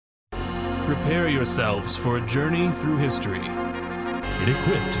Prepare yourselves for a journey through history. Get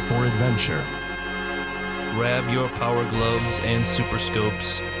equipped for adventure. Grab your power gloves and super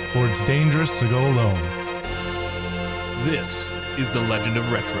scopes. For it's dangerous to go alone. This is the Legend of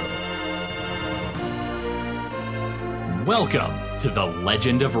Retro. Welcome to the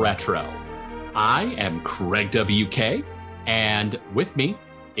Legend of Retro. I am Craig WK, and with me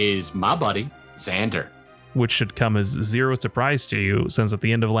is my buddy, Xander. Which should come as zero surprise to you, since at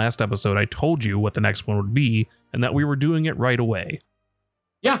the end of last episode, I told you what the next one would be, and that we were doing it right away.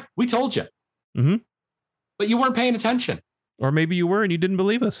 Yeah, we told you. Mm-hmm. But you weren't paying attention. Or maybe you were and you didn't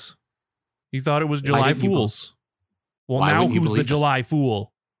believe us. You thought it was July Fools. Well, Why now wouldn't you who's the believe us? July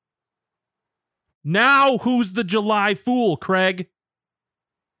Fool? Now who's the July Fool, Craig?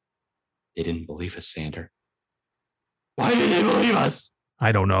 They didn't believe us, Xander. Why did they believe us?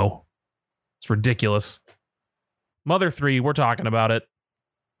 I don't know. It's ridiculous. Mother 3, we're talking about it.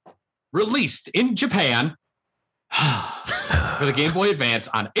 Released in Japan for the Game Boy Advance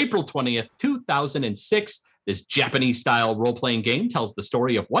on April 20th, 2006. This Japanese-style role-playing game tells the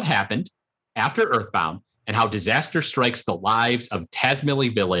story of what happened after EarthBound and how disaster strikes the lives of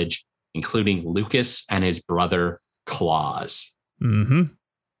Tazmily Village, including Lucas and his brother, Claus. Mm-hmm.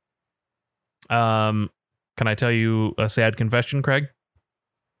 Can I tell you a sad confession, Craig?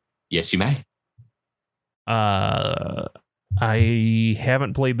 Yes, you may. I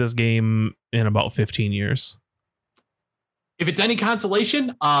haven't played this game in about 15 years. If it's any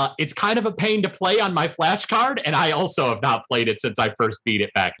consolation, it's kind of a pain to play on my flash card, and I also have not played it since I first beat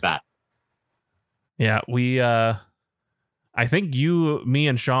it back then. Yeah, I think you, me,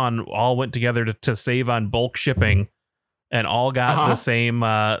 and Sean all went together to save on bulk shipping, and all got the same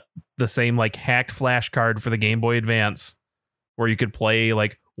like hacked flash card for the Game Boy Advance, where you could play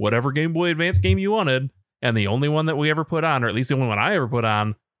like whatever Game Boy Advance game you wanted. And the only one that we ever put on, or at least the only one I ever put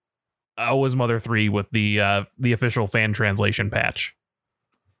on, was Mother 3 with the official fan translation patch.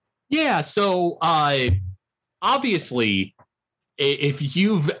 Yeah, so obviously, if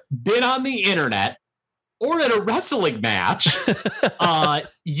you've been on the internet or at a wrestling match,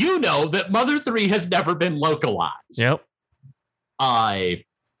 you know that Mother 3 has never been localized. Yep. And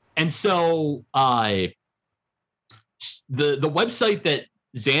so the website that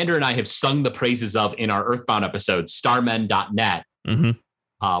Xander and I have sung the praises of in our EarthBound episode, starmen.net,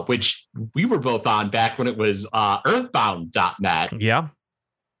 which we were both on back when it was earthbound.net. Yeah.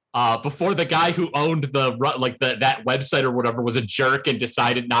 Before the guy who owned that website or whatever was a jerk and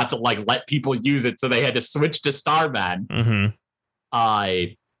decided not to let people use it, so they had to switch to Starman. Mm-hmm.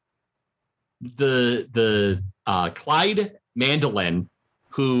 The Clyde Mandolin,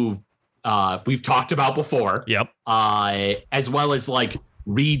 who we've talked about before. Yep. As well as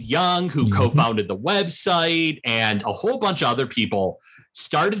Reed Young, who co-founded the website, and a whole bunch of other people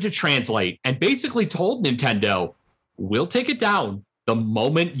started to translate and basically told Nintendo, we'll take it down the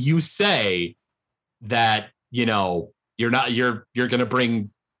moment you say that, you're going to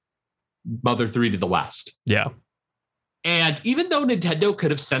bring Mother 3 to the West. Yeah. And even though Nintendo could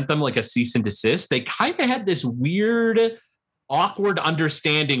have sent them a cease and desist, they kind of had this weird, awkward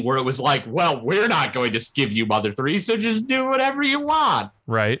understanding where it was well, we're not going to give you Mother 3, so just do whatever you want.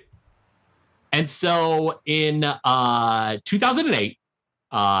 Right. And so in 2008,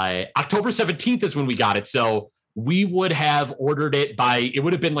 October 17th is when we got it. So we would have ordered it it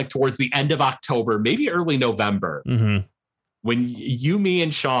would have been towards the end of October, maybe early November, when you, me,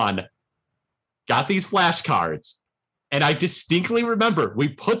 and Sean got these flashcards. And I distinctly remember we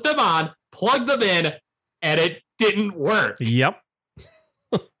put them on, plugged them in, and it didn't work. Yep.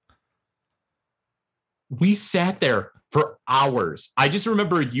 We sat there for hours. I just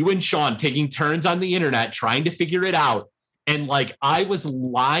remember you and Sean taking turns on the internet trying to figure it out. And I was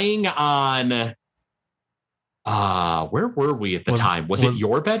lying on where were we at the time? Was it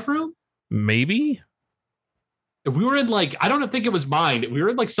your bedroom? Maybe. We were in I don't think it was mine. We were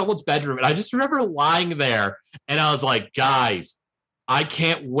in someone's bedroom, and I just remember lying there, and I was like, guys, I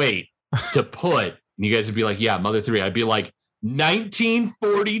can't wait to put. And you guys would be like, yeah, Mother 3. I'd be like,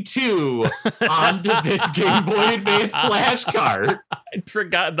 1942 onto this Game Boy Advance flash card. I'd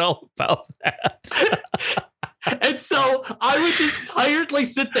forgotten all about that. And so I would just tiredly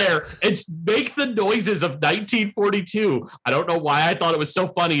sit there and make the noises of 1942. I don't know why I thought it was so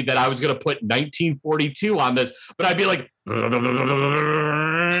funny that I was going to put 1942 on this, but I'd be like, and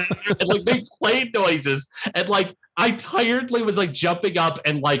they played noises. And I tiredly was jumping up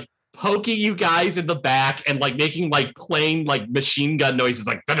and poking you guys in the back and making plain machine gun noises,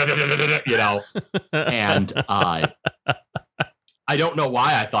 and I don't know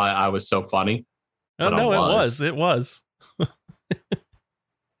why I thought I was so funny. Oh, no, it was.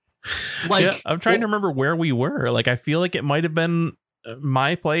 Like, yeah, I'm trying to remember where we were. Like, I feel like it might have been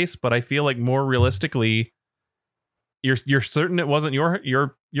my place, but I feel like more realistically, you're certain it wasn't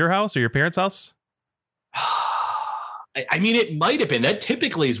your house or your parents' house? I mean, it might have been. That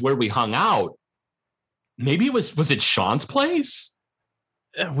typically is where we hung out. Maybe it was it Sean's place?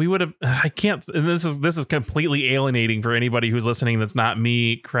 We would have. I can't. And this is completely alienating for anybody who's listening. That's not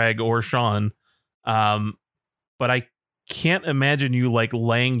me, Craig, or Sean. But I can't imagine you like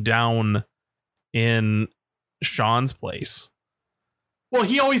laying down in Sean's place. Well,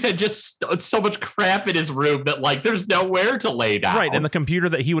 he always had just so much crap in his room that like there's nowhere to lay down. Right, and the computer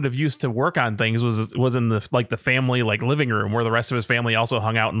that he would have used to work on things was in the like the family like living room where the rest of his family also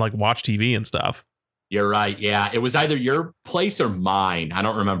hung out and like watched TV and stuff. You're right. Yeah, it was either your place or mine. I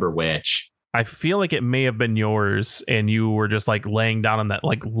don't remember which. I feel like it may have been yours, and you were just like laying down on that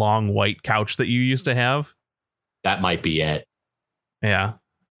like long white couch that you used to have. That might be it. Yeah.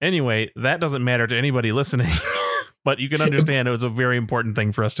 Anyway, that doesn't matter to anybody listening. But you can understand it was a very important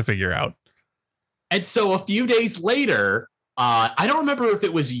thing for us to figure out. And so a few days later, I don't remember if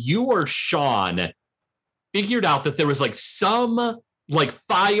it was you or Sean figured out that there was like some like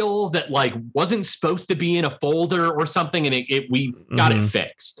file that like wasn't supposed to be in a folder or something. And we got it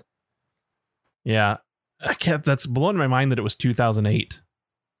fixed. Yeah. That's blowing my mind that it was 2008.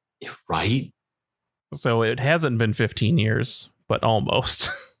 Right. So it hasn't been 15 years, but almost.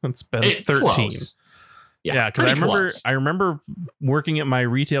 It's been 13. Close. Yeah, because I remember working at my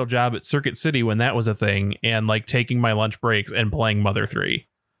retail job at Circuit City when that was a thing, and like taking my lunch breaks and playing Mother 3.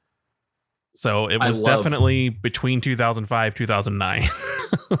 So it was definitely between 2005 2009.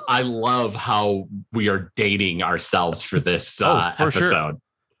 I love how we are dating ourselves for this for episode.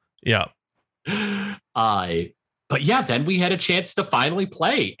 Sure. Yeah. But yeah, then we had a chance to finally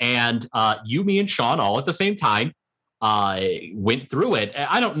play, and you, me, and Sean all at the same time. Went through it.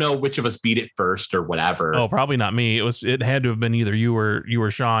 I don't know which of us beat it first or whatever. Oh, probably not me. It had to have been either you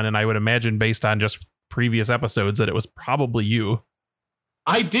or Sean, and I would imagine based on just previous episodes that it was probably you.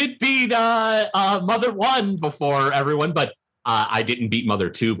 I did beat Mother 1 before everyone, but I didn't beat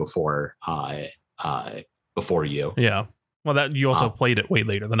Mother 2 before you. Yeah. Well, that you also played it way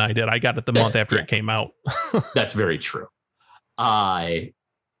later than I did. I got it the month after it came out. That's very true. But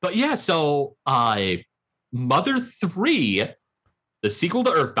yeah, so Mother 3, the sequel to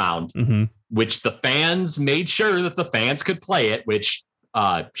EarthBound, which the fans made sure that the fans could play it, which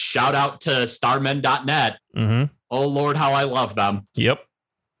shout out to starmen.net. Oh, Lord, how I love them. Yep.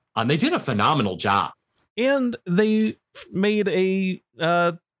 They did a phenomenal job. And they made a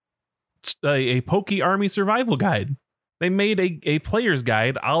Pokey Army survival guide. They made a player's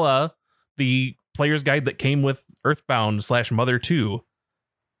guide a la the player's guide that came with EarthBound / Mother 2.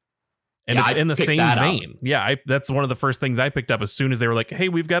 And it's in the same vein. Yeah, that's one of the first things I picked up as soon as they were like, hey,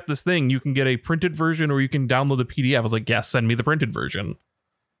 we've got this thing. You can get a printed version or you can download the PDF. I was like, yes, send me the printed version.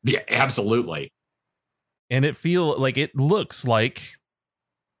 Yeah, absolutely. And it looks like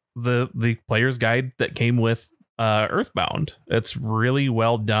the player's guide that came with EarthBound. It's really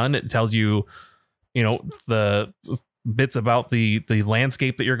well done. It tells you, the bits about the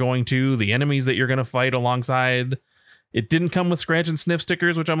landscape that you're going to, the enemies that you're going to fight alongside. It didn't come with scratch and sniff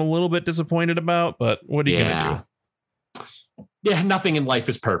stickers, which I'm a little bit disappointed about, but what are you going to do? Yeah, nothing in life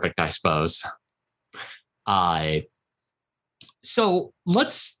is perfect, I suppose. So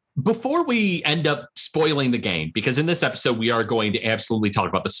before we end up spoiling the game, because in this episode, we are going to absolutely talk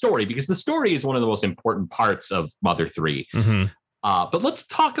about the story, because the story is one of the most important parts of Mother 3. But let's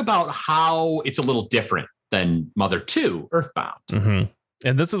talk about how it's a little different than Mother 2, EarthBound.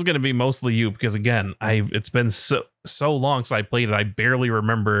 And this is going to be mostly you, because again, it's been so long since I played it. I barely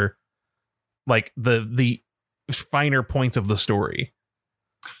remember like the finer points of the story.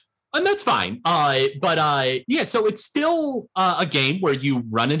 And that's fine. Yeah, so it's still a game where you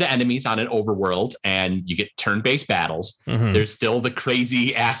run into enemies on an overworld and you get turn-based battles. There's still the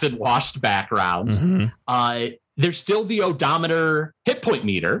crazy acid-washed backgrounds. There's still the odometer hit point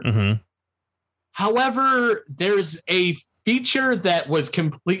meter. However, there's a feature that was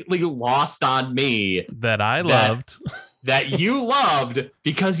completely lost on me that I loved, that you loved,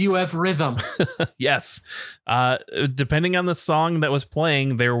 because you have rhythm. Yes. Depending on the song that was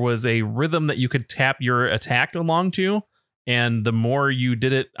playing, there was a rhythm that you could tap your attack along to. And the more you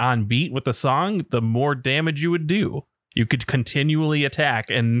did it on beat with the song, the more damage you would do. You could continually attack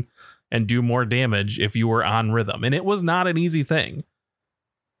and do more damage if you were on rhythm. And it was not an easy thing.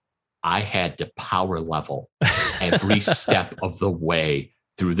 I had to power level every step of the way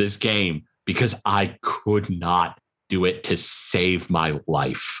through this game because I could not do it to save my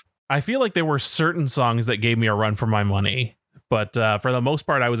life. I feel like there were certain songs that gave me a run for my money, But for the most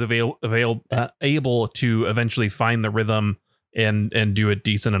part, I was able to eventually find the rhythm and do a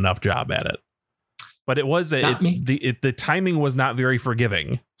decent enough job at it. But it was the timing was not very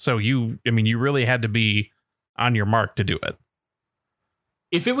forgiving. So you really had to be on your mark to do it.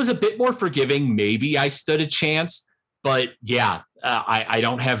 If it was a bit more forgiving, maybe I stood a chance. But yeah, I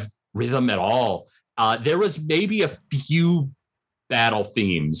don't have rhythm at all. There was maybe a few battle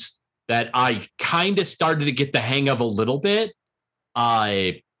themes that I kind of started to get the hang of a little bit.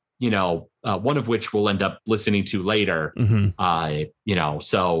 One of which we'll end up listening to later. Mm-hmm.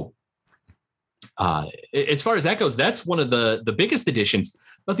 So as far as that goes, that's one of the biggest additions.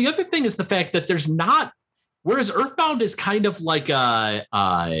 But the other thing is the fact that there's not, whereas EarthBound is kind of like how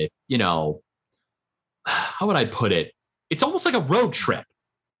would I put it? It's almost like a road trip.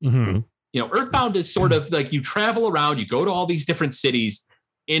 Mm-hmm. EarthBound is sort of like you travel around, you go to all these different cities.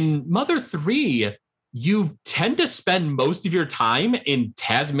 In Mother 3, you tend to spend most of your time in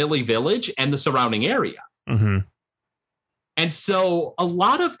Tazmily Village and the surrounding area. Mm-hmm. And so a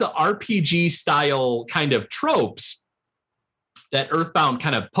lot of the RPG style kind of tropes that EarthBound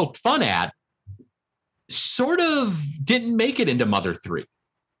kind of poked fun at sort of didn't make it into Mother 3,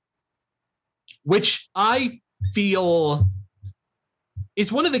 which I feel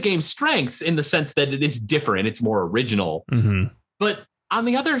is one of the game's strengths in the sense that it is different. It's more original. Mm-hmm. But on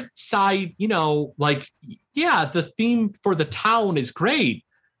the other side, the theme for the town is great.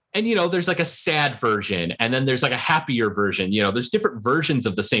 And, there's like a sad version and then there's like a happier version. There's different versions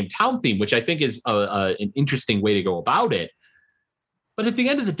of the same town theme, which I think is an interesting way to go about it. But at the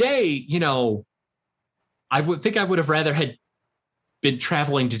end of the day, I would think I would have rather had been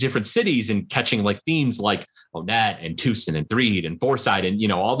traveling to different cities and catching like themes like Onett and Tucson and Threed and Forsyth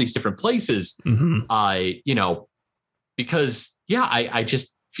and, all these different places. Mm-hmm. Because I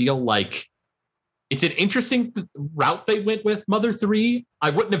just feel like it's an interesting route they went with Mother 3. I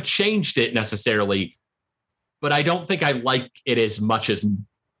wouldn't have changed it necessarily, but I don't think I like it as much as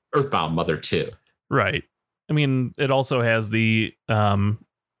EarthBound Mother 2. Right. I mean, it also has the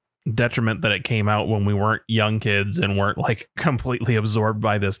detriment that it came out when we weren't young kids and weren't like completely absorbed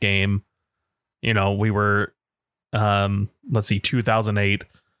by this game. We were, 2008.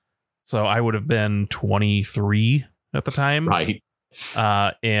 So I would have been 23 at the time. Right.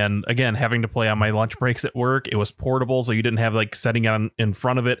 And again, having to play on my lunch breaks at work, it was portable. So you didn't have like setting it in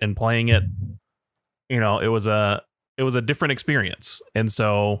front of it and playing it. It was a different experience. And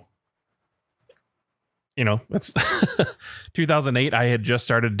so, it's 2008. I had just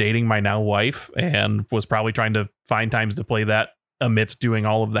started dating my now wife and was probably trying to find times to play that amidst doing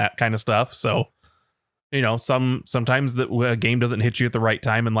all of that kind of stuff. So, sometimes a game doesn't hit you at the right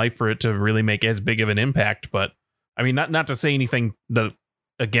time in life for it to really make as big of an impact. But I mean, not to say anything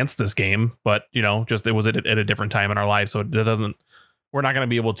against this game, but just it was at a different time in our lives, so we're not going to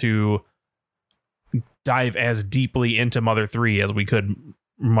be able to dive as deeply into Mother 3 as we could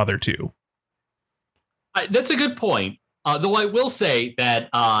Mother 2. That's a good point. Though I will say that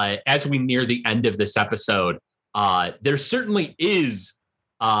as we near the end of this episode, there certainly is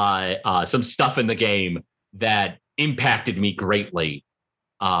some stuff in the game that impacted me greatly.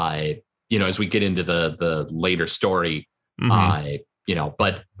 As we get into the later story, mm-hmm.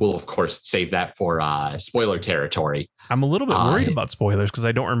 But we'll of course save that for spoiler territory. I'm a little bit worried about spoilers because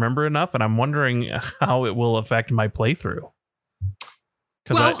I don't remember enough, and I'm wondering how it will affect my playthrough.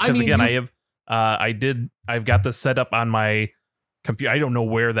 Because I've got this set up on my computer. I don't know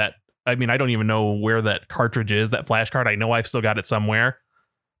where that. I mean, I don't even know where that cartridge is. That flash card. I know I've still got it somewhere,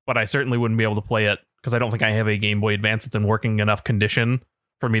 but I certainly wouldn't be able to play it because I don't think I have a Game Boy Advance that's in working enough condition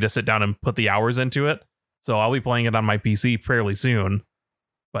for me to sit down and put the hours into it. So I'll be playing it on my PC fairly soon.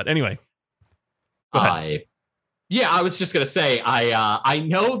 But anyway. I was just going to say, I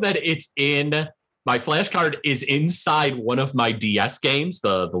know that it's in, my flash card is inside one of my DS games,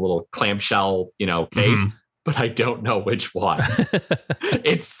 the little clamshell, case, mm-hmm. but I don't know which one.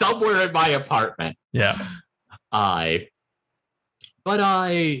 It's somewhere in my apartment. Yeah.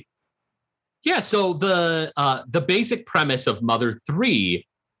 So the basic premise of Mother 3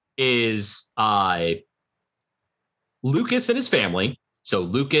 is Lucas and his family. So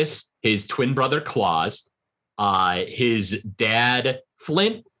Lucas, his twin brother Claus, his dad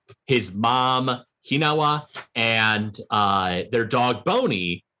Flint, his mom Hinawa, and their dog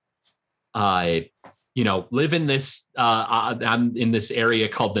Boney, live in this I'm in this area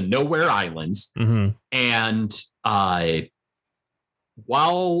called the Nowhere Islands. Mm-hmm. And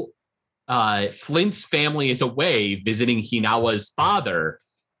while Flint's family is away visiting Hinawa's father,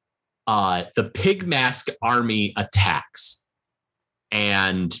 the Pig Mask army attacks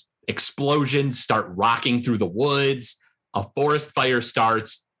and explosions start rocking through the woods. a forest fire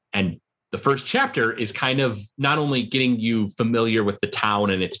starts, and the first chapter is kind of not only getting you familiar with the town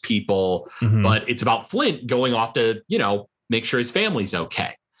and its people, but it's about Flint going off to, make sure his family's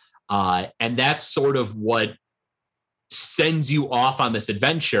okay. And that's sort of what sends you off on this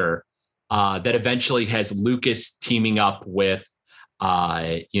adventure that eventually has Lucas teaming up with,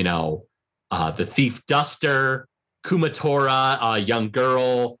 the thief Duster, Kumatora, a young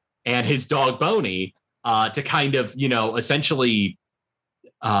girl, and his dog Boney to kind of, essentially,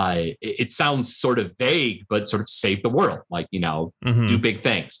 it sounds sort of vague, but sort of save the world, like, do big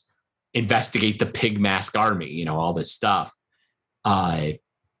things, investigate the pig mask army, all this stuff. And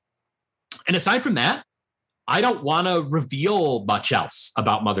aside from that, I don't want to reveal much else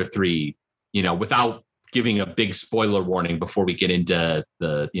about Mother 3, without giving a big spoiler warning before we get into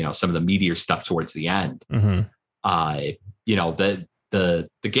the, some of the meatier stuff towards the end. The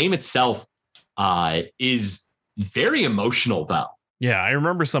game itself is very emotional, though. Yeah, I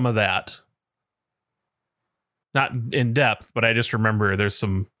remember some of that. Not in depth, but I just remember there's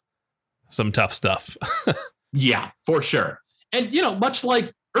some tough stuff. Yeah, for sure. And, much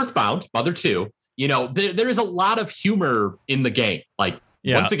like EarthBound, Mother 2, there is a lot of humor in the game. Like,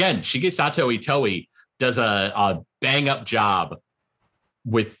 once again, Shigesato Itoi does a bang up job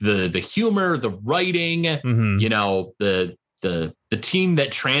with the humor, the writing, the team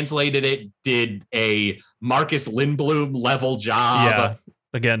that translated it did a Marcus Lindblom level job. Yeah.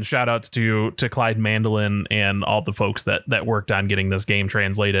 Again, shout outs to Clyde Mandolin and all the folks that worked on getting this game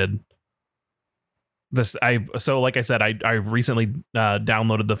translated. Like I said, I recently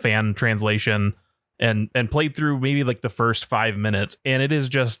downloaded the fan translation and played through maybe like the first 5 minutes, and it is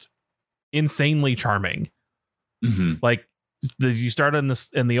just insanely charming. Like you start in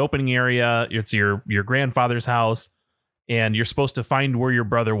the opening area. It's your grandfather's house, and you're supposed to find where your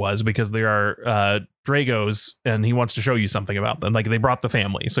brother was because there are Dragos, and he wants to show you something about them. Like, they brought the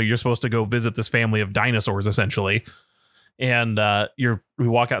family, so you're supposed to go visit this family of dinosaurs, essentially. And we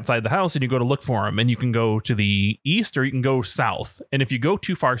walk outside the house, and you go to look for them, and you can go to the east or you can go south. And if you go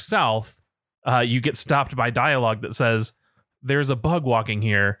too far south, you get stopped by dialogue that says, "There's a bug walking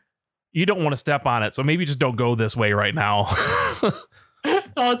here. You don't want to step on it, so maybe just don't go this way right now."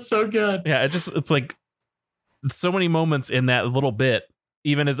 Oh, it's so good. Yeah, it's like so many moments in that little bit,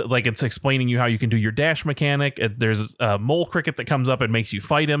 even as like it's explaining you how you can do your dash mechanic. There's a mole cricket that comes up and makes you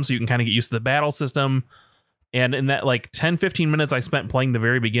fight him, so you can kind of get used to the battle system. And in that like 10-15 minutes I spent playing the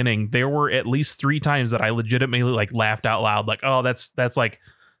very beginning, there were at least 3 times that I legitimately like laughed out loud, like, oh, that's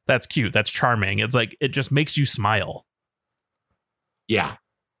cute, that's charming. It's like, it just makes you smile. Yeah.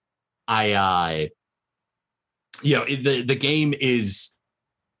 The game is,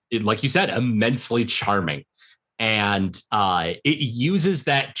 like you said, immensely charming. And it uses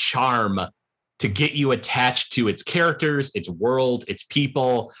that charm to get you attached to its characters, its world, its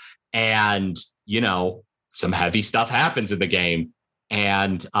people. And, some heavy stuff happens in the game.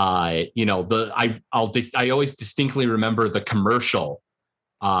 And, I always distinctly remember the commercial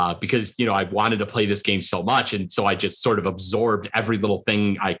because, I wanted to play this game so much. And so I just sort of absorbed every little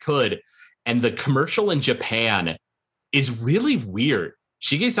thing I could. And the commercial in Japan is really weird.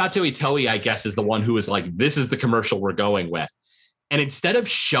 Shigesato Itoi, I guess, is the one who was like, this is the commercial we're going with. And instead of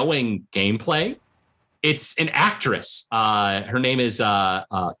showing gameplay, it's an actress. Her name is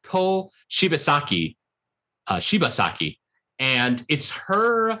Ko Shibasaki. And it's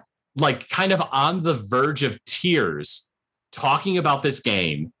her like kind of on the verge of tears talking about this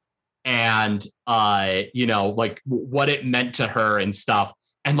game and, like what it meant to her and stuff.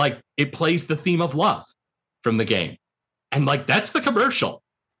 And like, it plays the theme of love from the game. And like, that's the commercial.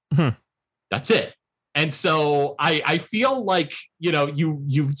 That's it. And so I feel like,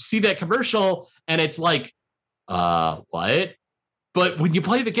 you see that commercial and it's like, what? But when you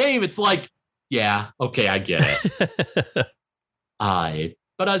play the game, it's like, yeah, okay, I get it.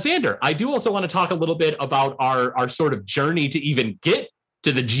 But Xander, I do also want to talk a little bit about our sort of journey to even get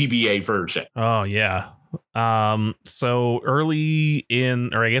to the GBA version. Oh, yeah. So early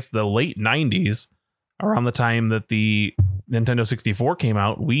in, or I guess the late 90s, around the time that the Nintendo 64 came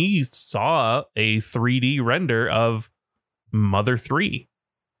out, we saw a 3D render of Mother 3.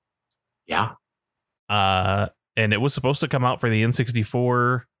 Yeah. And it was supposed to come out for the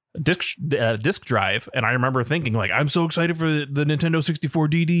N64 disc drive. And I remember thinking, like, I'm so excited for the Nintendo 64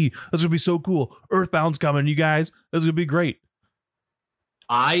 DD. This is gonna be so cool. EarthBound's coming, you guys. This is gonna be great.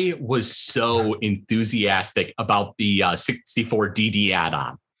 I was so enthusiastic about the 64 DD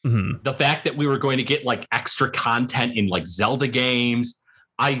add-on. The fact that we were going to get like extra content in like Zelda games.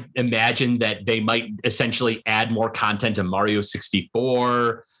 I imagined that they might essentially add more content to Mario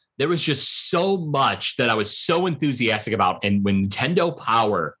 64. there was just so much that I was so enthusiastic about. And when Nintendo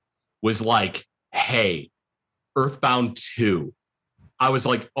Power was like, hey, EarthBound 2, I was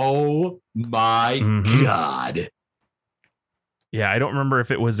like, oh my God. Yeah, I don't remember if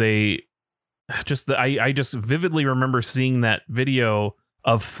it was I just vividly remember seeing that video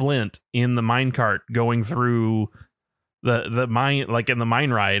of Flint in the minecart going through the mine, like in the mine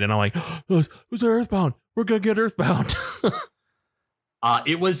ride, and I'm like, oh, who's EarthBound? We're gonna get EarthBound.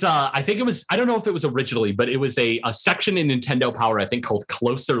 It was, I think it was, I don't know if it was originally, but it was a section in Nintendo Power, I think, called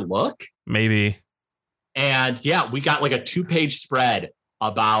Closer Look. Maybe. And yeah, we got like a 2-page spread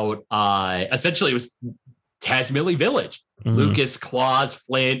about, essentially it was Casmilly Village, Lucas, Claus,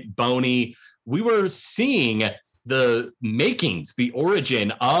 Flint, Boney. We were seeing the makings, the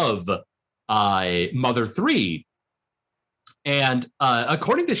origin of Mother 3. And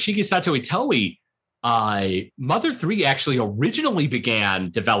according to Shigesato Itoi, Mother 3 actually originally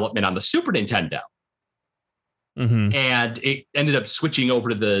began development on the Super Nintendo. And it ended up switching over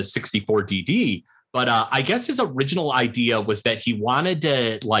to the 64DD. But I guess his original idea was that he wanted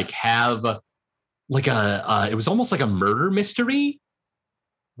to like have like it was almost like a murder mystery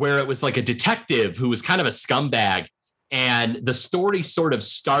where it was like a detective who was kind of a scumbag. And the story sort of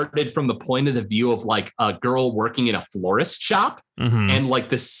started from the point of the view of like a girl working in a florist shop. And like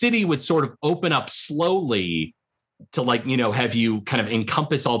the city would sort of open up slowly to like, you know, have you kind of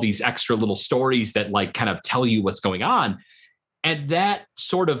encompass all these extra little stories that like kind of tell you what's going on. And that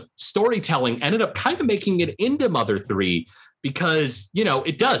sort of storytelling ended up kind of making it into Mother 3 because, you know,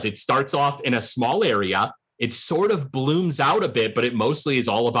 it does. It starts off in a small area. It sort of blooms out a bit, but it mostly is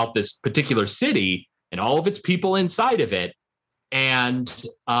all about this particular city and all of its people inside of it. And,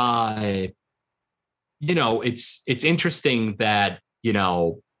 you know, it's interesting that, you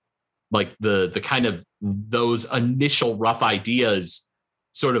know, like the kind of those initial rough ideas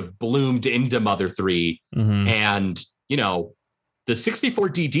sort of bloomed into Mother 3. And, you know, the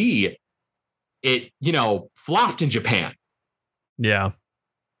 64DD, it, you know, flopped in Japan. Yeah.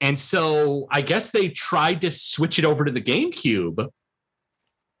 And so I guess they tried to switch it over to the GameCube.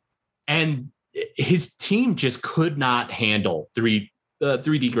 And his team just could not handle 3D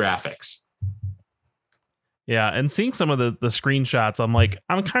graphics. Yeah, and seeing some of the screenshots, I'm like,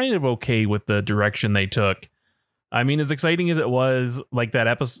 I'm kind of okay with the direction they took. I mean, as exciting as it was, like that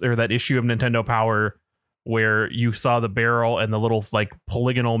episode or that issue of Nintendo Power where you saw the barrel and the little like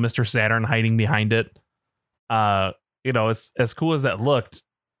polygonal Mr. Saturn hiding behind it. You know, as cool as that looked,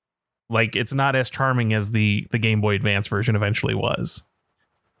 like it's not as charming as the Game Boy Advance version eventually was.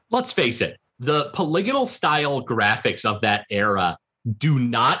 Let's face it. The polygonal style graphics of that era do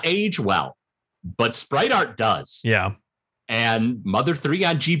not age well, but sprite art does. Yeah. And Mother 3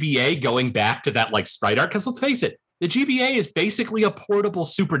 on GBA going back to that like sprite art, because let's face it, the GBA is basically a portable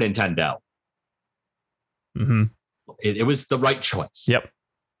Super Nintendo. It was the right choice. Yep,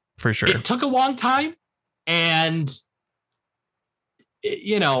 for sure. It took a long time. And,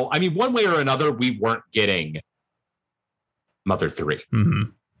 you know, I mean, one way or another, we weren't getting Mother 3.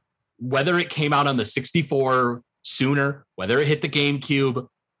 Whether it came out on the 64 sooner, whether it hit the GameCube,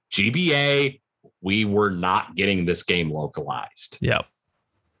 GBA, we were not getting this game localized. Yep.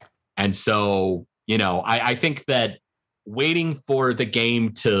 And so, you know, I think that waiting for the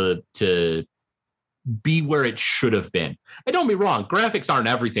game to be where it should have been. And don't be wrong, graphics aren't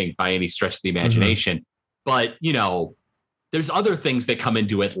everything by any stretch of the imagination. But, you know, there's other things that come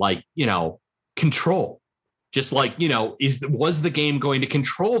into it, like, you know, control. Just like, you know, was the game going to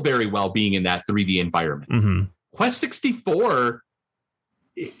control very well being in that 3D environment? Quest 64,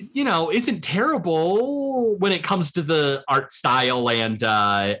 you know, isn't terrible when it comes to the art style and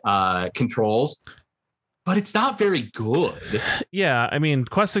controls, but it's not very good. Yeah, I mean,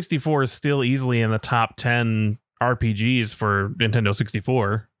 Quest 64 is still easily in the top 10 RPGs for Nintendo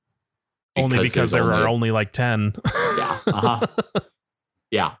 64. Only because there are only like 10. Yeah.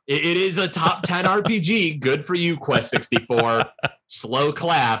 Yeah, it is a top 10 RPG. Good for you, Quest 64. Slow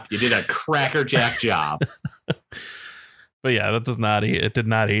clap. You did a crackerjack job. But yeah, it did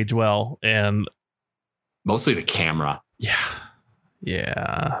not age well. And mostly the camera.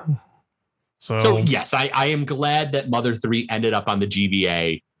 Yeah. So yes, I am glad that Mother 3 ended up on the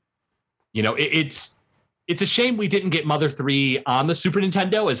GBA. You know, it's a shame we didn't get Mother 3 on the Super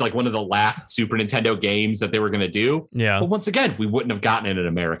Nintendo as like one of the last Super Nintendo games that they were going to do. Yeah. But once again, we wouldn't have gotten it in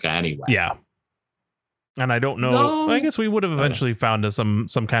America anyway. Yeah. And I don't know. No. I guess we would have eventually found some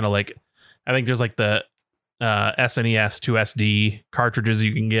kind of like, I think there's like the SNES to SD cartridges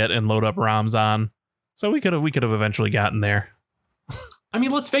you can get and load up ROMs on. So we could have eventually gotten there. I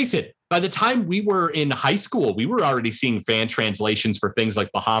mean, let's face it. By the time we were in high school, we were already seeing fan translations for things like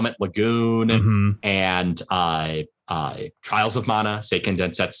Bahamut Lagoon and Trials of Mana, Seiken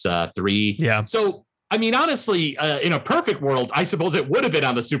Densetsu 3. Yeah. So, I mean, honestly, in a perfect world, I suppose it would have been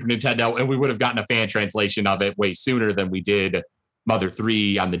on the Super Nintendo and we would have gotten a fan translation of it way sooner than we did Mother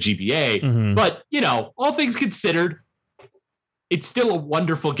 3 on the GBA. But, all things considered, it's still a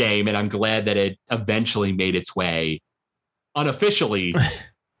wonderful game. And I'm glad that it eventually made its way unofficially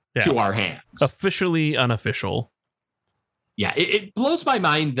to our hands. Officially unofficial. Yeah, it blows my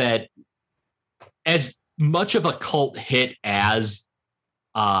mind that as much of a cult hit as,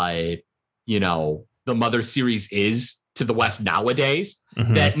 the Mother series is to the West nowadays,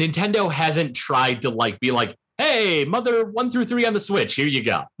 that Nintendo hasn't tried to be like, hey, Mother 1 through 3 on the Switch, here you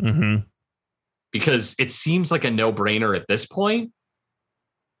go. Because it seems like a no-brainer at this point.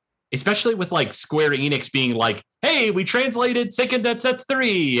 Especially with Square Enix being like, hey, we translated Seiken Densetsu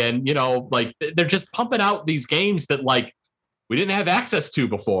 3. And, they're just pumping out these games that we didn't have access to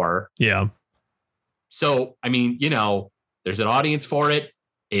before. Yeah. So, I mean, there's an audience for it.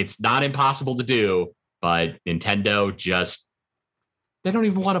 It's not impossible to do, but Nintendo they don't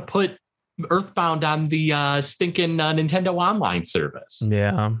even want to put EarthBound on the stinking Nintendo Online service.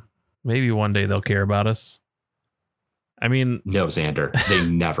 Yeah. Maybe one day they'll care about us. I mean, no, Xander, they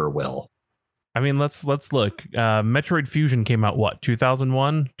never will. I mean, let's look. Metroid Fusion came out,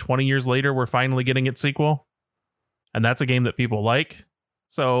 2001? 20 years later, we're finally getting its sequel. And that's a game that people like.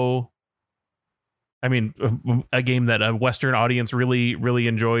 So, I mean, a game that a Western audience really, really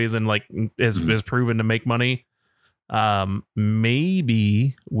enjoys and is proven to make money.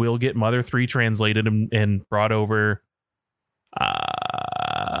 Maybe we'll get Mother 3 translated and brought over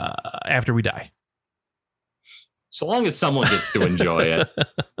after we die. So long as someone gets to enjoy it.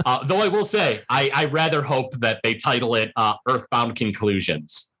 Though I will say, I rather hope that they title it EarthBound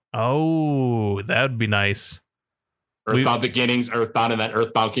Conclusions. Oh, that would be nice. EarthBound Beginnings, EarthBound, and then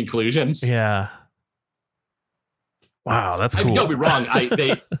EarthBound Conclusions. Yeah. Wow, that's cool. I mean, don't be wrong.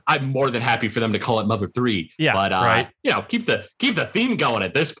 I'm more than happy for them to call it Mother 3. Yeah, but right. Keep the theme going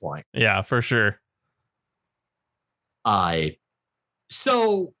at this point. Yeah, for sure. What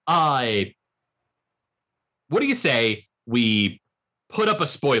do you say we put up a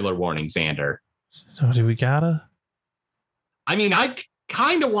spoiler warning, Xander? So do we gotta? I mean, I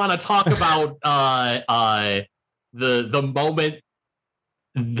kind of want to talk about the moment,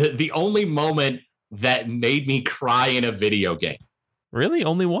 the only moment that made me cry in a video game. Really?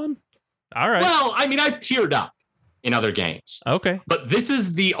 Only one? All right. Well, I mean, I've teared up in other games. Okay. But this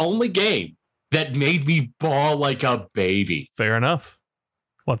is the only game that made me bawl like a baby. Fair enough.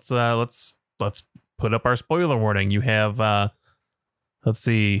 Let's put up our spoiler warning. You have let's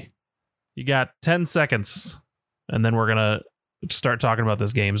see. You got 10 seconds and then we're going to start talking about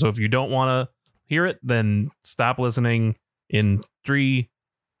this game. So if you don't want to hear it, then stop listening in 3,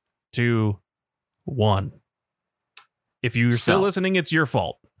 2, 1. If you're still listening, it's your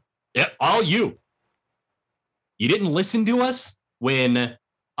fault. Yep, all you. You didn't listen to us when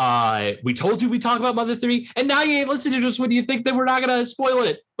we told you we talk about Mother 3, and now you ain't listening to us when you think that we're not going to spoil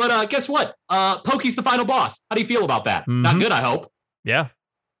it. But guess what? Pokey's the final boss. How do you feel about that? Not good, I hope. Yeah,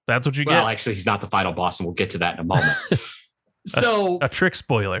 that's what you get. Well, actually, he's not the final boss, and we'll get to that in a moment. So a trick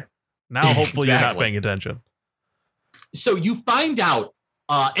spoiler. Now, hopefully, you're not paying attention. So you find out,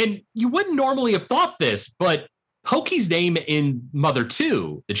 and you wouldn't normally have thought this, but Pokey's name in Mother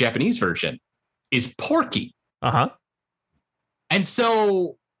 2, the Japanese version, is Porky. Uh-huh. And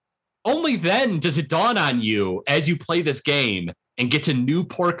so only then does it dawn on you as you play this game and get to New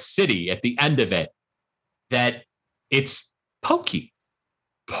Pork City at the end of it that it's Porky,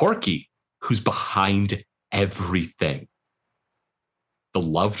 who's behind everything. The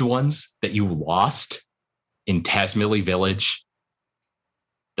loved ones that you lost in Tazmily Village,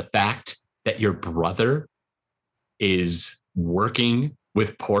 the fact that your brother is working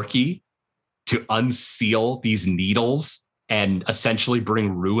with Porky to unseal these needles and essentially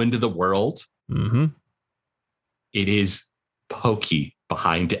bring ruin to the world. Mm-hmm. It is Pokey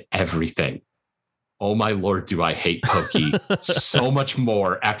behind everything. Oh my Lord, do I hate Pokey so much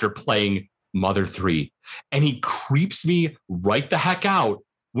more after playing Mother 3. And he creeps me right the heck out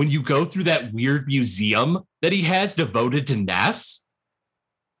when you go through that weird museum that he has devoted to Ness.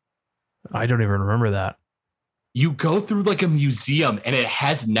 I don't even remember that. You go through like a museum and it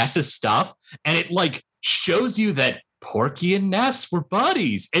has Ness's stuff and it like shows you that Porky and Ness were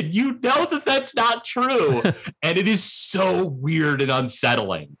buddies, and you know that that's not true. And it is so weird and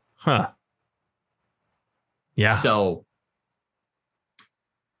unsettling. Huh. Yeah. So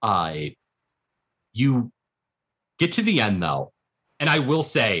you get to the end though, And I will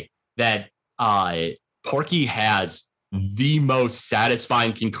say that Porky has the most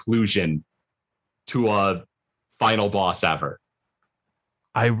satisfying conclusion to a final boss ever.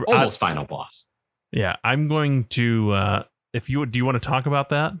 Almost final boss. Yeah, I'm going to. Do you want to talk about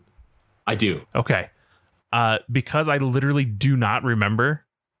that? I do. Okay. Because I literally do not remember.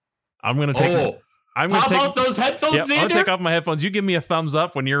 I'm going to take. I'm going to take off those headphones. Yep, Xander? I'm going to take off my headphones. You give me a thumbs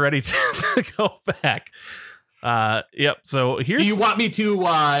up when you're ready to go back. Yep. So here's. Do you want me to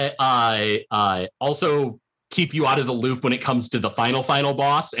also keep you out of the loop when it comes to the final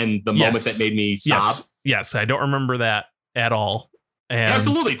boss and the moment that made me sob? Yes, I don't remember that at all. And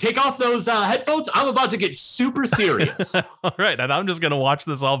absolutely. Take off those headphones. I'm about to get super serious. All right. And I'm just going to watch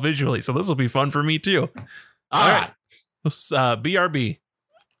this all visually. So this will be fun for me too. All right. BRB.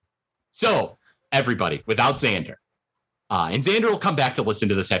 So everybody without Xander. And Xander will come back to listen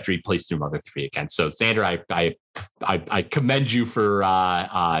to this after he plays through Mother 3 again. So Xander, I commend you for,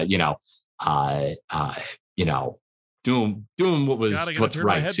 doing what's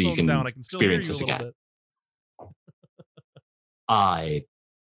right so you can experience this again.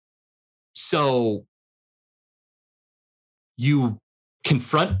 So you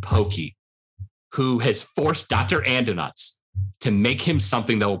confront Pokey, who has forced Dr. Andonuts to make him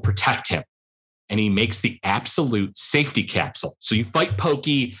something that will protect him. And he makes the absolute safety capsule. So you fight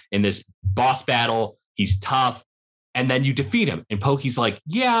Pokey in this boss battle. He's tough. And then you defeat him. And Pokey's like,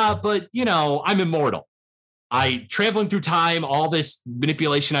 yeah, but I'm immortal. Traveling through time, all this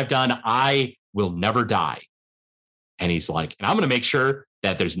manipulation I've done, I will never die. And he's like, and I'm going to make sure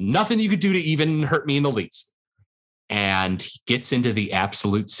that there's nothing you could do to even hurt me in the least. And he gets into the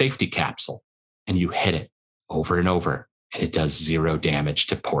absolute safety capsule and you hit it over and over and it does 0 damage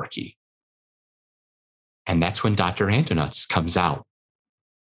to Porky. And that's when Dr. Andonuts comes out.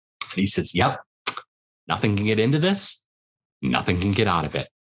 And he says, yep, nothing can get into this. Nothing can get out of it.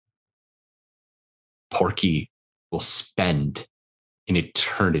 Porky will spend an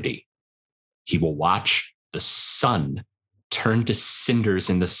eternity. He will watch the sun turn to cinders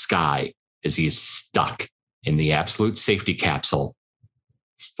in the sky as he is stuck in the absolute safety capsule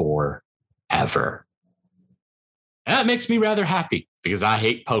forever. And that makes me rather happy because I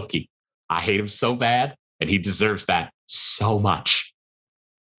hate Pokey. I hate him so bad, and he deserves that so much.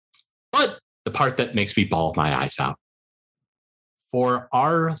 But the part that makes me bawl my eyes out, for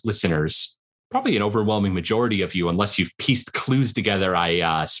our listeners, probably an overwhelming majority of you, unless you've pieced clues together,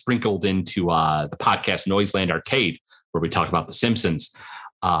 I sprinkled into the podcast Noiseland Arcade, where we talk about The Simpsons.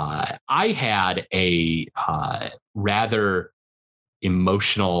 I had a rather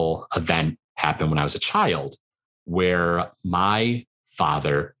emotional event happen when I was a child where my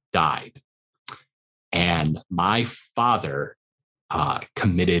father died. And my father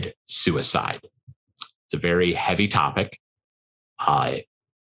committed suicide. It's a very heavy topic.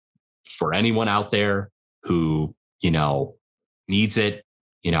 For anyone out there who, needs it,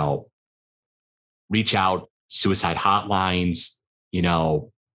 reach out, suicide hotlines,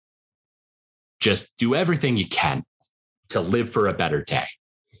 just do everything you can to live for a better day.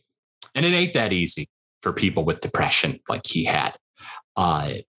 And it ain't that easy for people with depression like he had.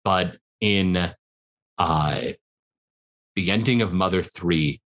 But in the ending of Mother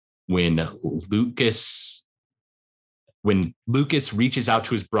 3, when Lucas reaches out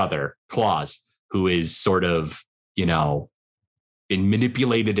to his brother, Claus, who is sort of, been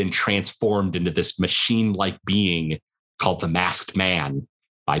manipulated and transformed into this machine-like being called the Masked Man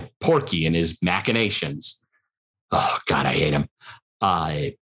by Porky and his machinations. Oh, God, I hate him.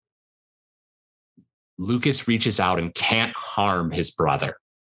 Lucas reaches out and can't harm his brother.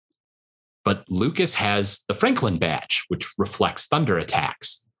 But Lucas has the Franklin badge, which reflects thunder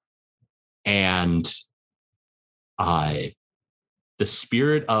attacks. And the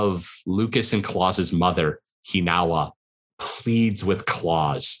spirit of Lucas and Claus's mother, Hinawa, pleads with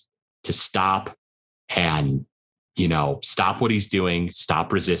Claus to stop and, stop what he's doing,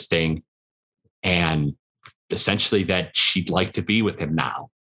 stop resisting, and essentially that she'd like to be with him now.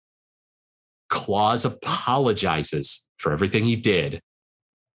 Claus apologizes for everything he did,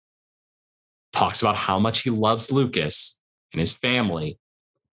 talks about how much he loves Lucas and his family,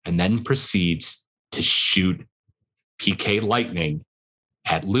 and then proceeds to shoot PK lightning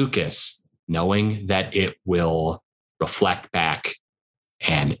at Lucas, knowing that it will reflect back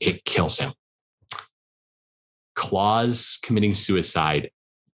and it kills him. Claus committing suicide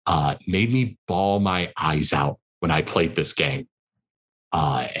made me bawl my eyes out when I played this game.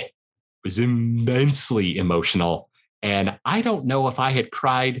 It was immensely emotional, and I don't know if I had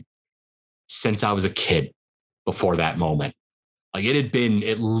cried since I was a kid before that moment. Like, it had been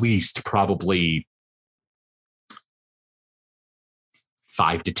at least probably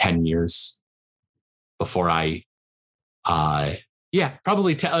 5 to 10 years before I,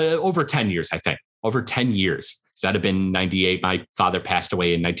 probably over 10 years, I think. Over 10 years. So that'd have been 98. My father passed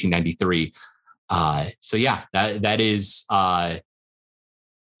away in 1993. So yeah, that is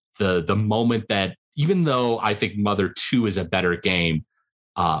the moment that, even though I think Mother 2 is a better game,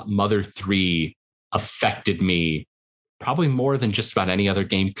 Mother 3 affected me probably more than just about any other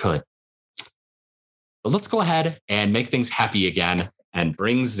game could. But let's go ahead and make things happy again and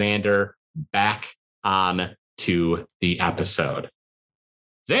bring Xander back on to the episode.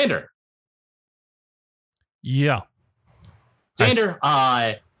 Xander. Yeah. Xander,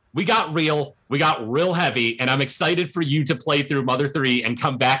 we got real heavy, and I'm excited for you to play through Mother 3 and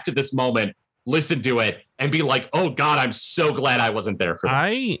come back to this moment, listen to it, and be like, oh God, I'm so glad I wasn't there for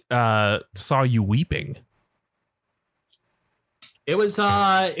that. I saw you weeping. It was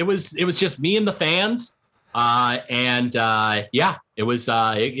just me and the fans. It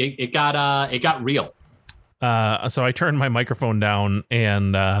got real. So I turned my microphone down,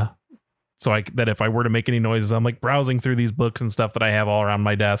 and that if I were to make any noises, I'm like browsing through these books and stuff that I have all around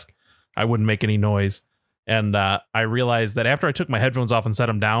my desk, I wouldn't make any noise. And I realized that after I took my headphones off and set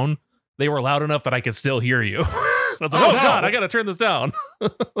them down, they were loud enough that I could still hear you. I was like, God, I got to turn this down.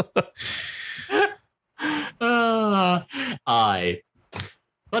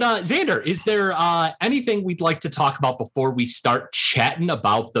 But Xander, is there anything we'd like to talk about before we start chatting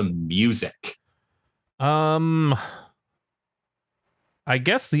about the music? I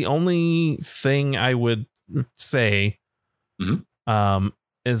guess the only thing I would say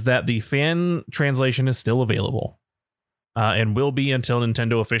is that the fan translation is still available and will be until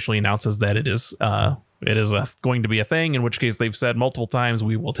Nintendo officially announces that it is going to be a thing, in which case they've said multiple times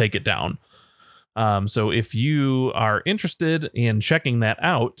we will take it down. So if you are interested in checking that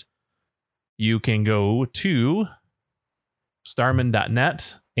out, you can go to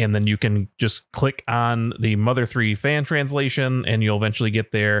starman.net, and then you can just click on the Mother 3 fan translation and you'll eventually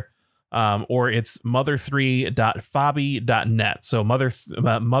get there. Or it's mother3.fobby.net. So mother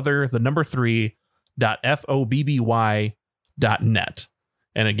the number 3.fobby.net.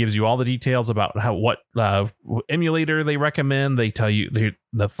 And it gives you all the details about what emulator they recommend. They tell you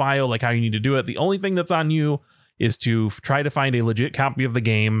the file, like how you need to do it. The only thing that's on you is to try to find a legit copy of the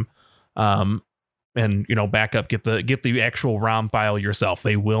game, and back up, get the actual ROM file yourself.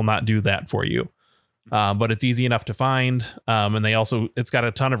 They will not do that for you, but it's easy enough to find. And it's got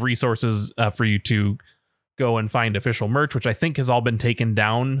a ton of resources for you to go and find official merch, which I think has all been taken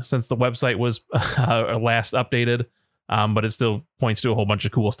down since the website was last updated. But it still points to a whole bunch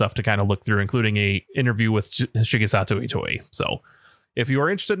of cool stuff to kind of look through, including a interview with Shigesato Itoi. So if you are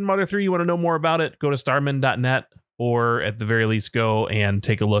interested in Mother 3, you want to know more about it, go to starman.net, or at the very least go and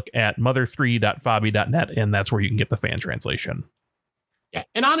take a look at mother3.fobby.net, and that's where you can get the fan translation. Yeah.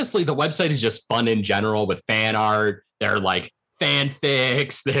 And honestly, the website is just fun in general with fan art. There are like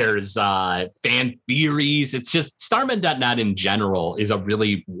fanfics, there's fan theories. It's just starman.net in general is a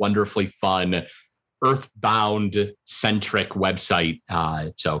really wonderfully fun EarthBound centric website.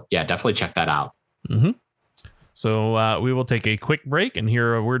 So yeah, definitely check that out. Mm-hmm. So we will take a quick break and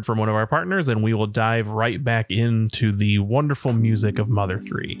hear a word from one of our partners, and we will dive right back into the wonderful music of Mother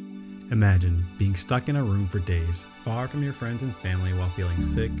 3. Imagine being stuck in a room for days, far from your friends and family while feeling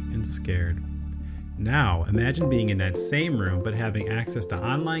sick and scared. Now, imagine being in that same room but having access to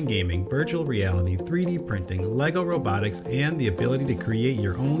online gaming, virtual reality, 3D printing, Lego robotics, and the ability to create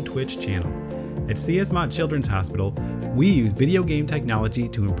your own Twitch channel. At CS Mott Children's Hospital, we use video game technology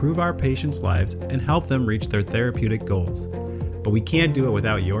to improve our patients' lives and help them reach their therapeutic goals. But we can't do it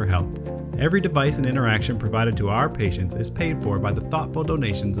without your help. Every device and interaction provided to our patients is paid for by the thoughtful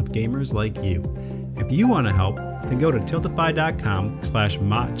donations of gamers like you. If you want to help, then go to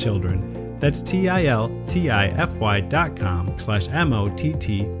tiltify.com/mottchildren. That's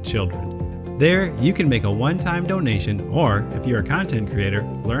tiltify.com/MOTT-children. There, you can make a one-time donation, or if you're a content creator,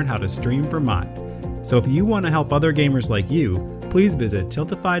 learn how to stream for Mott. So if you want to help other gamers like you, please visit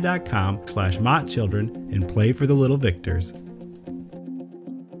tiltify.com/mottchildren and play for the little victors.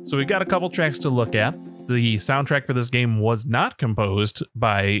 So we've got a couple tracks to look at. The soundtrack for this game was not composed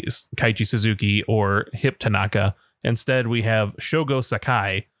by Keiichi Suzuki or Hip Tanaka. Instead, we have Shogo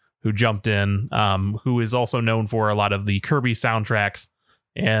Sakai, who jumped in, who is also known for a lot of the Kirby soundtracks,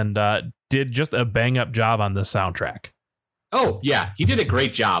 and did just a bang up job on this soundtrack. Oh yeah, he did a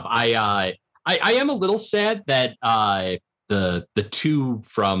great job. I am a little sad that the two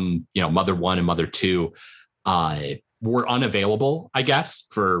from Mother 1 and Mother 2 were unavailable, I guess,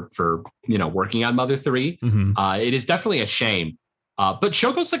 for working on Mother 3. Mm-hmm. It is definitely a shame. But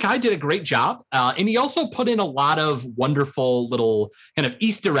Shoko Sakai did a great job. And he also put in a lot of wonderful little kind of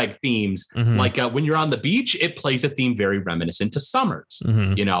Easter egg themes. Mhm. Like when you're on the beach, it plays a theme very reminiscent to Summers.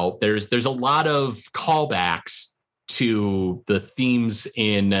 Mhm. You know, there's a lot of callbacks to the themes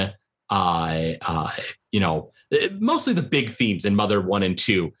in, you know, mostly the big themes in Mother 1 and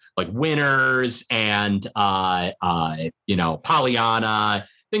 2, like Winners and, you know, Pollyanna,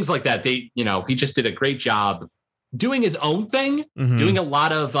 things like that. He just did a great job doing his own thing, Mhm. doing a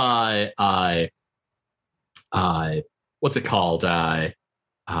lot of what's it called? When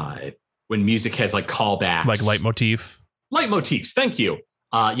music has like callbacks, Like leitmotifs. Thank you.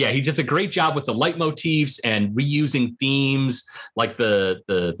 He does a great job with the leitmotifs and reusing themes. Like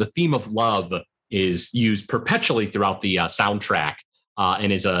the theme of love is used perpetually throughout the soundtrack,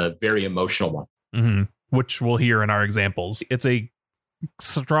 and is a very emotional one. Mhm. Which we'll hear in our examples. It's a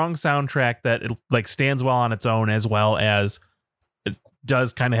strong soundtrack that it like stands well on its own, as well as it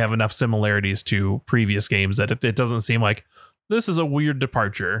does kind of have enough similarities to previous games that it doesn't seem like this is a weird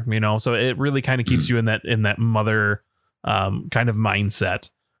departure, you know. So it really kind of keeps you in that Mother kind of mindset,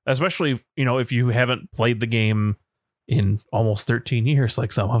 especially if you haven't played the game in almost 13 years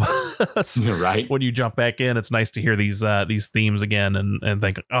like some of us. Right. When you jump back in, it's nice to hear these themes again and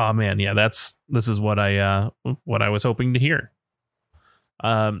think, oh man, yeah, this is what I was hoping to hear.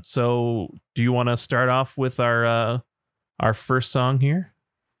 So do you want to start off with our first song here?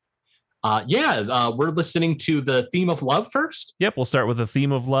 We're listening to the theme of love first. Yep, we'll start with the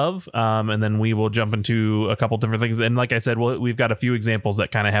theme of love, and then we will jump into a couple different things. And like I said, we've got a few examples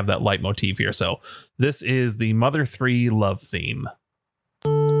that kind of have that leitmotif here. So this is the Mother 3 love theme.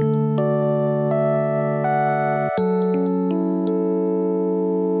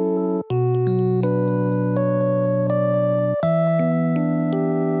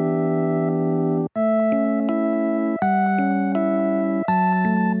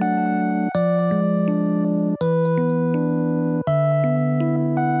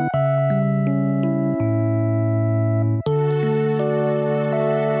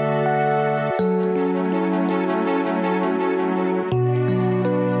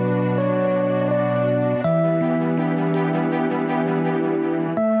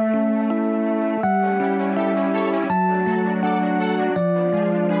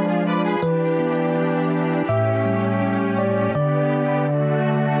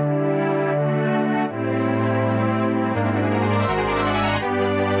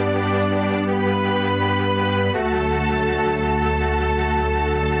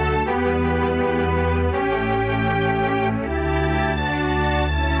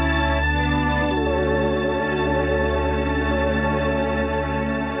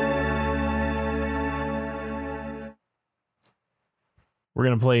 We're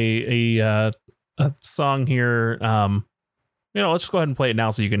going to play a song here. Let's just go ahead and play it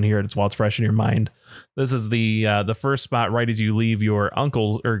now so you can hear it while it's fresh in your mind. This is the first spot right as you leave your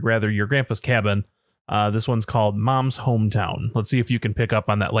uncle's, or rather your grandpa's cabin. This one's called Mom's Hometown. Let's see if you can pick up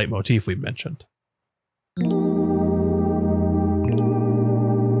on that leitmotif we've mentioned.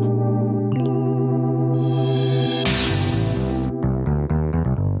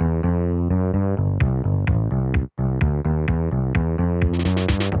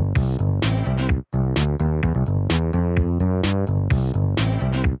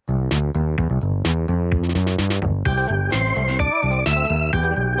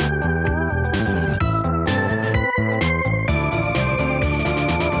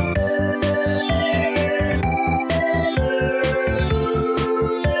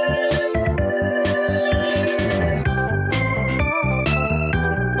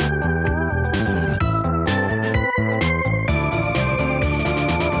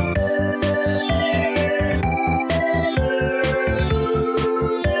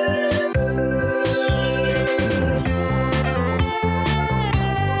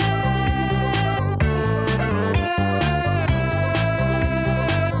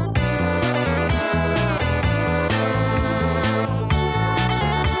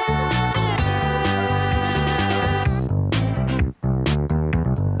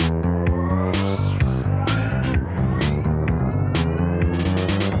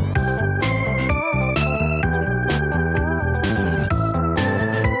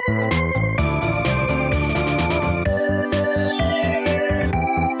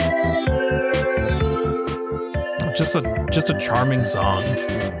 Just a charming song.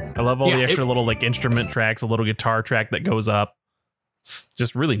 I love all the extra little like instrument tracks, a little guitar track that goes up. It's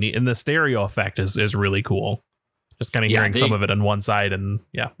just really neat. And the stereo effect is really cool. Just kind of hearing some of it on one side. And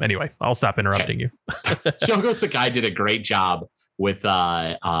anyway, I'll stop interrupting you. Shoko Sakai did a great job with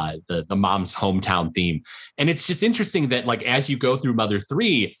the mom's hometown theme. And it's just interesting that like as you go through Mother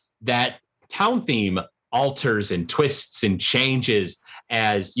 3, that town theme alters and twists and changes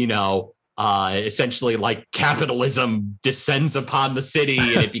as, essentially like capitalism descends upon the city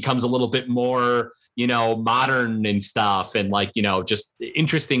and it becomes a little bit more, modern and stuff. And like, just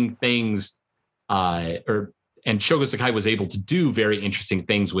interesting things, and Shogo Sakai was able to do very interesting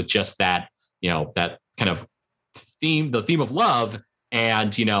things with just that, that kind of theme, the theme of love,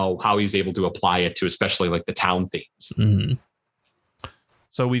 and, how he was able to apply it to especially like the town themes. Mm-hmm.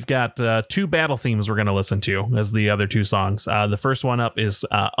 So we've got 2 battle themes we're going to listen to as the other 2 songs. The first one up is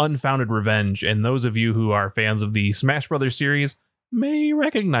Unfounded Revenge. And those of you who are fans of the Smash Brothers series may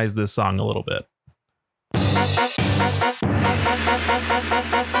recognize this song a little bit.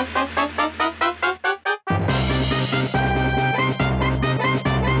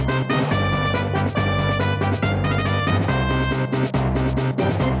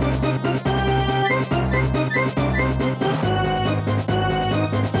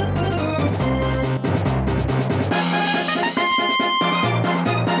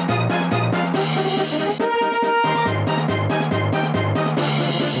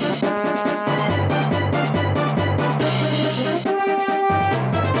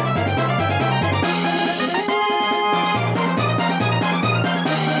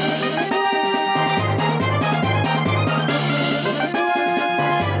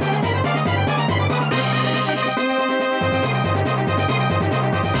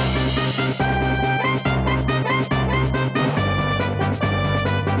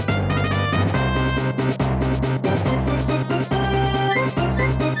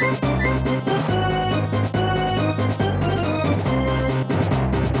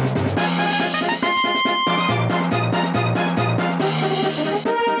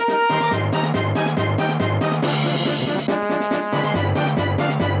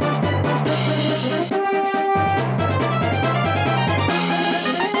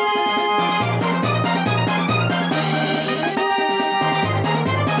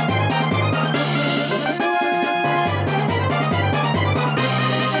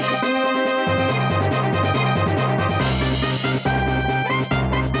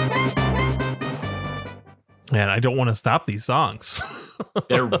 Man, I don't want to stop these songs.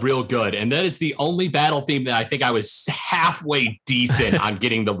 They're real good. And that is the only battle theme that I think I was halfway decent on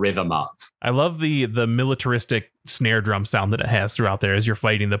getting the rhythm of. I love the militaristic snare drum sound that it has throughout there as you're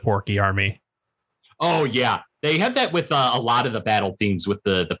fighting the Porky army. Oh, yeah. They have that with a lot of the battle themes with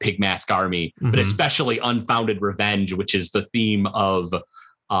the Pig Mask army, but especially Unfounded Revenge, which is the theme of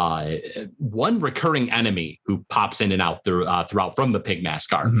one recurring enemy who pops in and out throughout from the Pig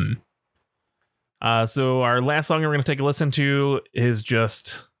Mask army. So our last song we're going to take a listen to is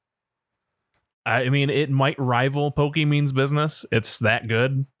just, I mean, it might rival Pokey Means Business. It's that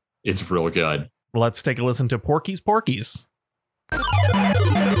good. It's real good. Let's take a listen to Porky's Porkies.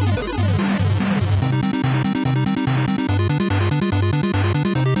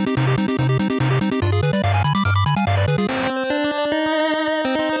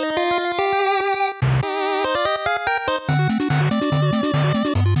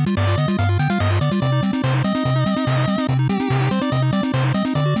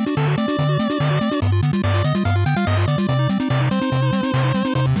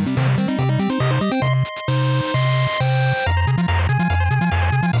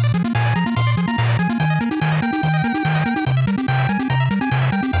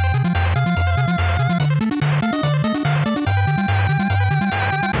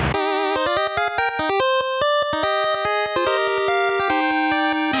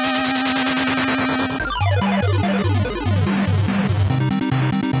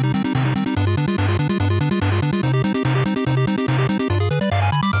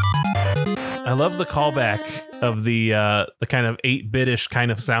 I love the callback of the kind of 8-bit-ish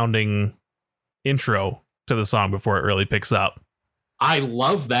kind of sounding intro to the song before it really picks up. I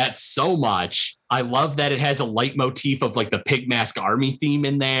love that so much. I love that it has a leitmotif of like the Pig Mask army theme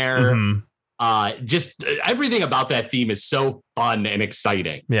in there. Just everything about that theme is so fun and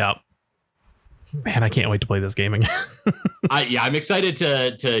exciting. Yeah. Man, I can't wait to play this game again. I'm excited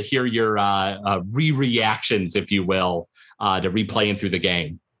to hear your re-reactions, if you will, to replaying through the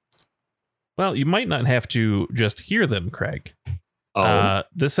game. Well, you might not have to just hear them, Craig.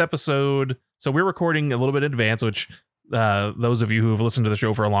 This episode, so we're recording a little bit in advance, which those of you who have listened to the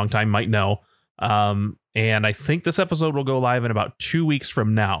show for a long time might know. And I think this episode will go live in about 2 weeks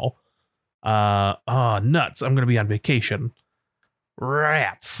from now. Nuts. I'm going to be on vacation.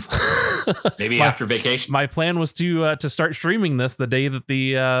 Rats. Maybe after vacation. My plan was to start streaming this the day that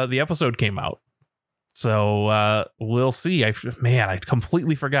the episode came out. So we'll see. I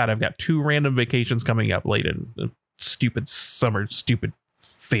completely forgot. I've got 2 random vacations coming up late in stupid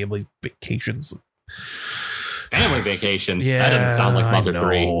family vacations. Family vacations. Yeah, that doesn't sound like Mother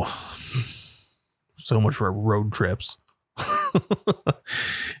 3. So much for road trips.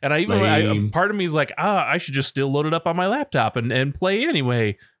 And part of me is like, I should just still load it up on my laptop and play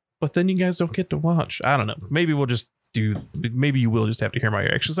anyway. But then you guys don't get to watch. I don't know. Maybe you will just have to hear my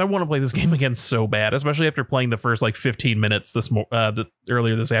reactions. I want to play this game again so bad, especially after playing the first 15 minutes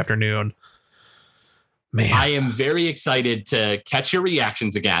earlier this afternoon. Man, I am very excited to catch your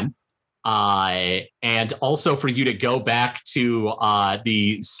reactions again. And also for you to go back to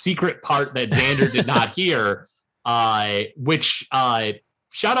the secret part that Xander did not hear, which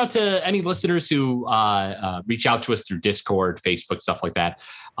shout out to any listeners who reach out to us through Discord, Facebook, stuff like that.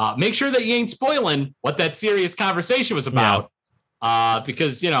 Make sure that you ain't spoiling what that serious conversation was about.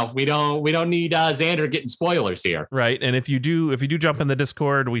 Because we don't need Xander getting spoilers here. Right. And if you do jump in the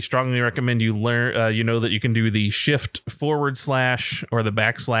Discord, we strongly recommend you learn that you can do the shift / or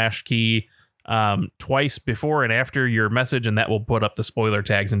the / key twice before and after your message, and that will put up the spoiler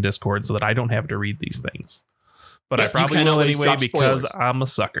tags in Discord so that I don't have to read these things. But I probably will anyway because I'm a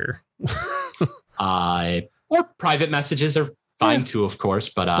sucker. Or private messages are fine too, of course.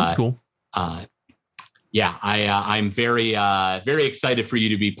 But that's cool. I'm very excited for you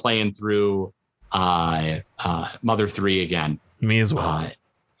to be playing through Mother 3 again. Me as well.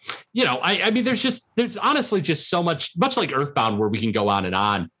 I mean, there's honestly just so much like EarthBound, where we can go on and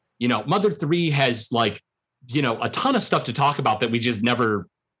on. Mother 3 has a ton of stuff to talk about that we just never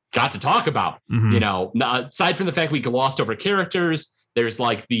got to talk about. Mm-hmm. Aside from the fact we glossed over characters, there's the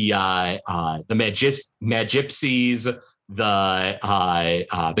Magypsies,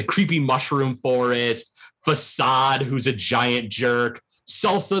 the creepy mushroom forest, Facade, who's a giant jerk,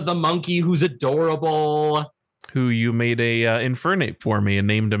 Salsa the monkey, who's adorable, who you made a Infernape for me and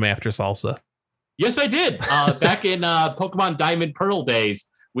named him after Salsa. Yes, I did. Back in Pokemon Diamond Pearl days,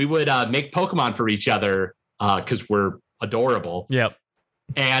 we would make Pokemon for each other because we're adorable. Yep.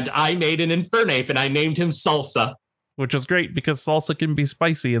 And I made an Infernape and I named him Salsa. Which is great because salsa can be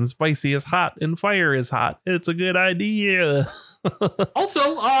spicy and spicy is hot and fire is hot. It's a good idea.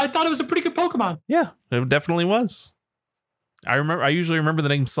 Also, I thought it was a pretty good Pokemon. Yeah, it definitely was. I usually remember the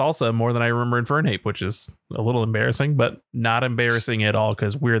name Salsa more than I remember Infernape, which is a little embarrassing, but not embarrassing at all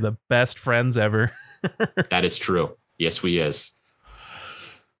because we're the best friends ever. That is true. Yes, we is.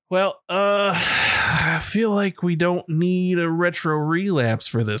 Well, I feel like we don't need a retro relapse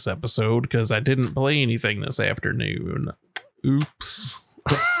for this episode because I didn't play anything this afternoon. Oops.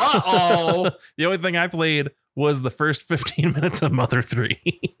 Uh-oh. The only thing I played was the first 15 minutes of Mother 3.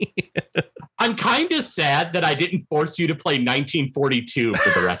 I'm kind of sad that I didn't force you to play 1942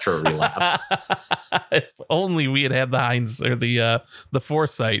 for the retro relapse. If only we had the the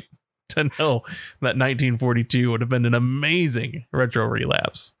foresight to know that 1942 would have been an amazing retro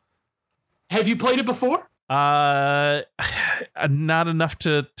relapse. Have you played it before? Not enough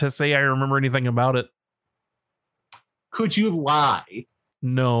to say I remember anything about it. Could you lie?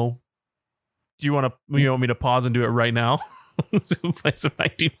 No. Do you want me to pause and do it right now? Play some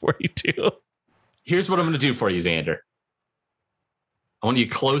 1942. Here's what I'm going to do for you, Xander. I want you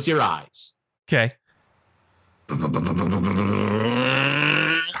to close your eyes. Okay.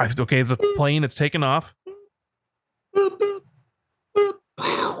 Okay, it's a plane. It's taking off.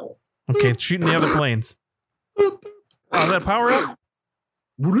 Okay, it's shooting the other planes. Oh, is that power up?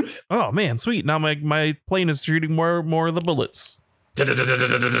 Oh, man, sweet. Now my plane is shooting more of the bullets. Oh,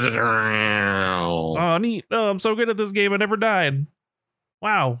 neat. Oh, I'm so good at this game. I never died.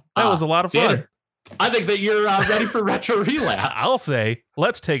 Wow, that was a lot of fun. Xander, I think that you're ready for Retro Relapse. I'll say,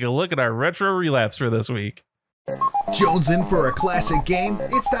 let's take a look at our Retro Relapse for this week. Jones in for a classic game?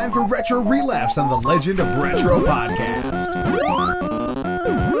 It's time for Retro Relapse on the Legend of Retro podcast.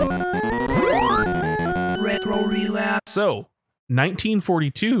 Retro Relapse. So,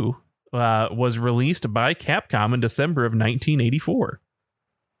 1942 was released by Capcom in December of 1984.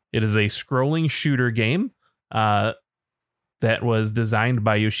 It is a scrolling shooter game that was designed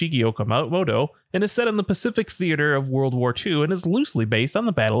by Yoshiki Okamoto and is set in the Pacific Theater of World War II and is loosely based on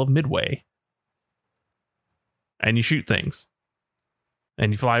the Battle of Midway. And you shoot things.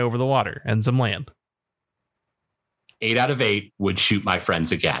 And you fly over the water and some land. 8 out of 8 would shoot my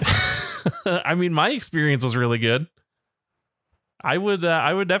friends again. I mean, my experience was really good. I would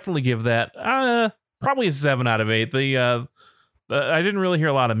definitely give that probably a 7 out of 8. I didn't really hear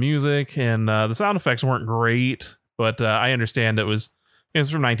a lot of music, and the sound effects weren't great, but I understand it was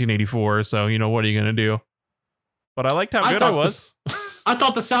from 1984, so what are you gonna do? But I liked how good I was. I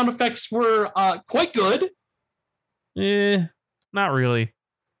thought the sound effects were quite good. Not really.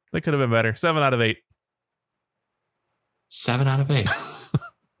 They could have been better. 7 out of 8. 7 out of 8.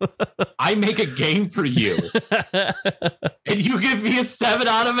 I make a game for you, and you give me a 7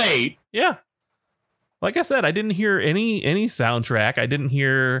 out of 8. Yeah. Like I said, I didn't hear any soundtrack. I didn't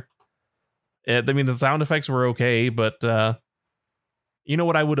hear. I mean, the sound effects were okay, but you know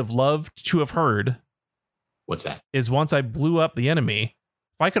what I would have loved to have heard? What's that? Is once I blew up the enemy,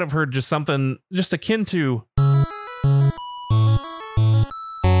 if I could have heard just something just akin to.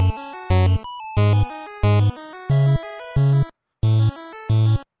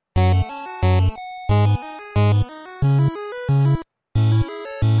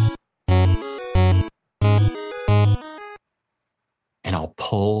 And I'll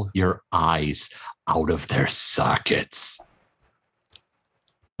pull your eyes out of their sockets.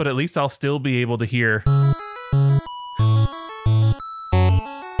 But at least I'll still be able to hear.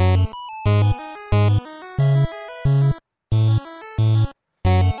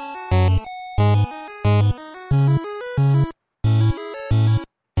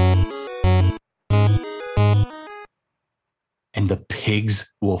 And the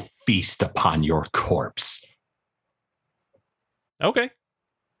pigs will feast upon your corpse. Okay.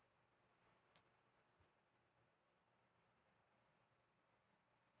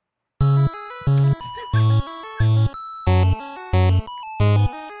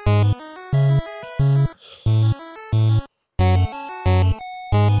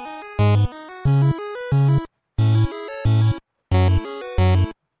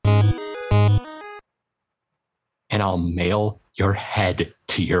 And I'll mail your head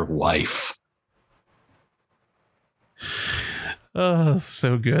to your wife. Oh,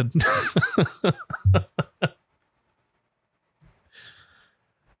 so good.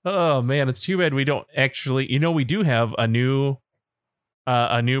 Oh man, it's too bad we don't actually, we do have a new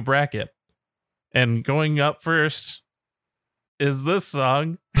bracket. And going up first is this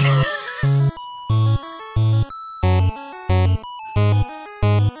song.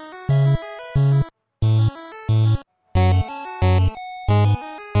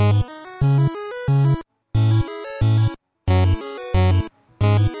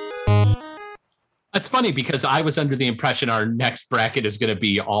 It's funny because I was under the impression our next bracket is going to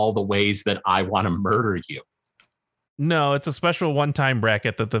be all the ways that I want to murder you. No, it's a special one-time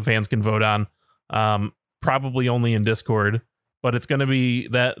bracket that the fans can vote on. Probably only in Discord, but it's going to be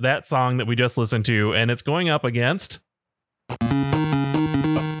that song that we just listened to, and it's going up against.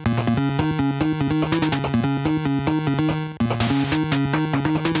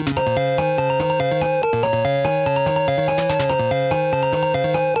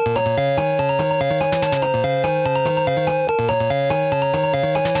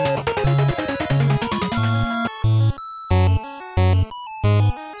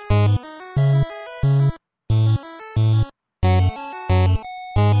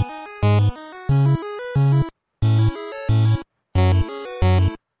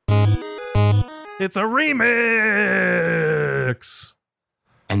 It's a remix.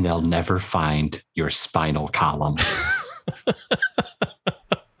 And they'll never find your spinal column.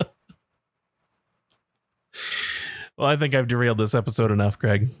 Well, I think I've derailed this episode enough,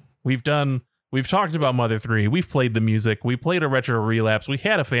 Greg. We've talked about Mother 3. We've played the music. We played a Retro Relapse. We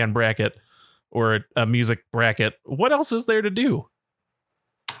had a fan bracket or a music bracket. What else is there to do?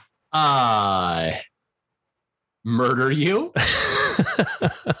 Murder you?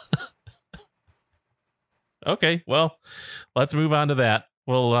 Okay, well, let's move on to that.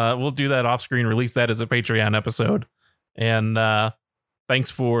 We'll do that off screen, release that as a Patreon episode. And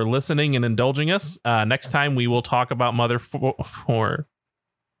thanks for listening and indulging us. Next time we will talk about Mother 4.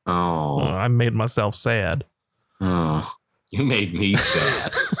 Oh, I made myself sad. Oh, you made me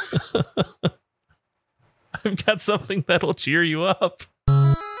sad. I've got something that'll cheer you up.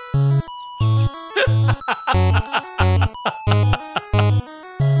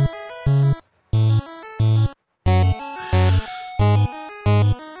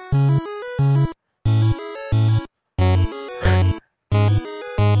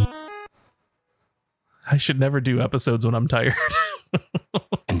 I should never do episodes when I'm tired.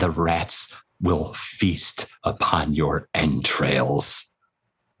 And the rats will feast upon your entrails.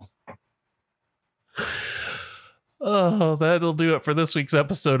 Oh, that'll do it for this week's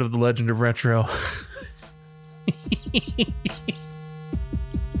episode of The Legend of Retro.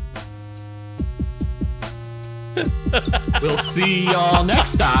 We'll see y'all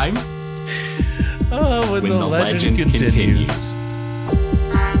next time. Oh, when the legend continues.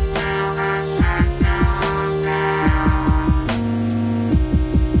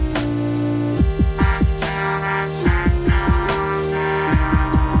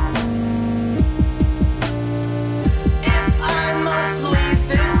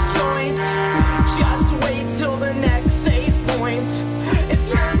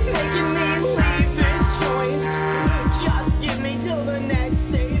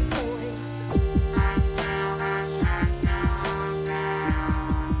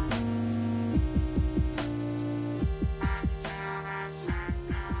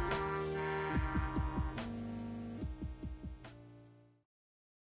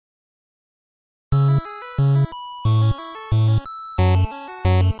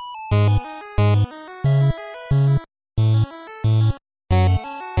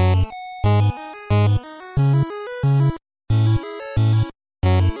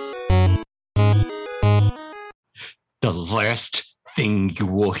 first thing you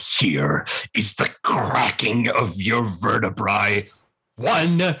will hear is the cracking of your vertebrae,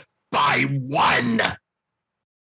 one by one.